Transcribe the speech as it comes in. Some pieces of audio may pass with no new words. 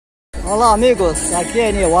Olá amigos, aqui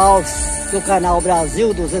é Nil Alves do canal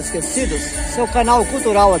Brasil dos Esquecidos, seu canal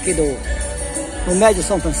cultural aqui do Médio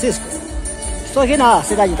São Francisco. Estou aqui na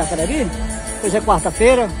cidade de Itacarambi, hoje é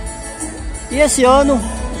quarta-feira e esse ano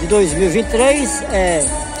de 2023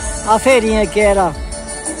 a feirinha que era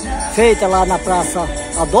feita lá na praça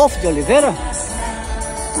Adolfo de Oliveira,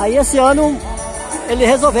 aí esse ano eles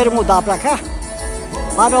resolveram mudar para cá,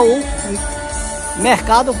 para o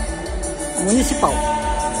Mercado municipal.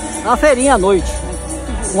 A feirinha à noite,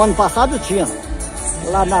 o ano passado tinha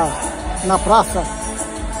lá na praça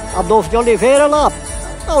Adolfo de Oliveira, lá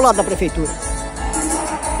ao lado da prefeitura.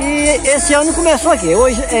 E esse ano começou aqui.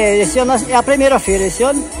 Hoje, esse ano é a primeira feira. Esse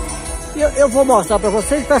ano eu vou mostrar para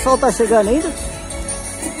vocês. O pessoal está chegando ainda.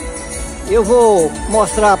 Eu vou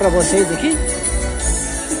mostrar para vocês aqui.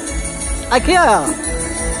 Aqui é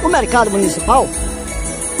o Mercado Municipal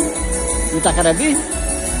de Itacarambi.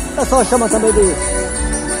 O pessoal chama também de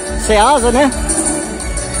seja, né?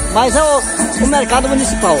 Mas é o Mercado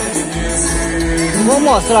Municipal. Vou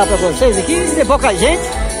mostrar para vocês aqui. Tem pouca gente.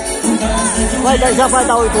 Já vai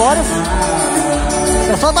dar 8 horas.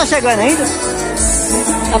 O pessoal tá chegando ainda.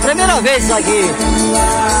 É a primeira vez aqui,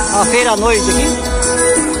 a feira à noite aqui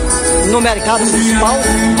no Mercado Municipal.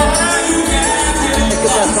 Aqui o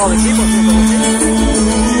pessoal aqui,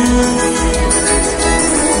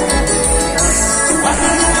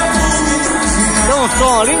 mostrando para vocês. Tem um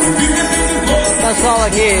som ali. O pessoal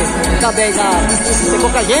aqui também tem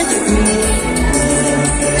pouca gente.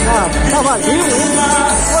 Tá vazio,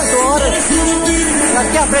 8 horas.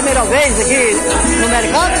 Aqui é a primeira vez aqui no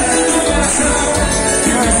mercado.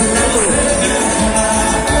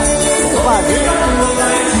 Muito vazio.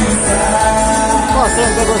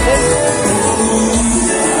 Mostrando para vocês.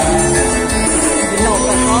 Então,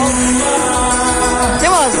 pessoal. Tem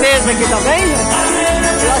umas mesas aqui também.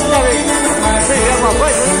 Eu acho que deve ver alguma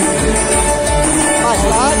coisa. Mais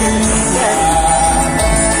tarde.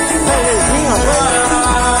 Belezinha, o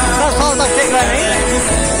pessoal tá chegando aí.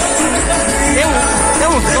 Tem um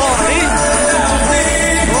som ali.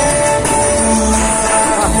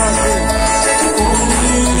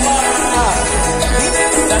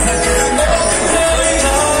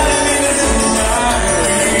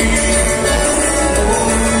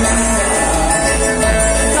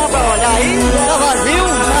 Dá pra olhar aí, tá vazio,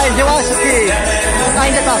 mas eu acho que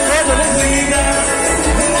ainda tá cedo, né?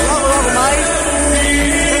 Logo mais.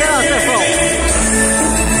 Segurança, pessoal.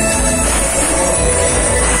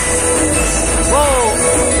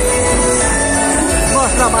 Vou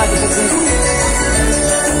mostrar mais um pouquinho.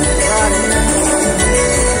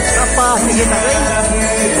 A parte aqui também.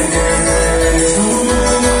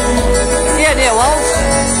 E é Nil Alves,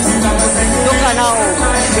 do canal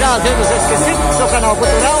Brasil dos Esquecidos, seu canal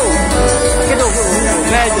cultural, aqui do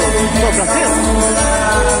Médio São Francisco.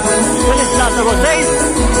 Felicidades a vocês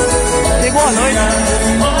e boa noite.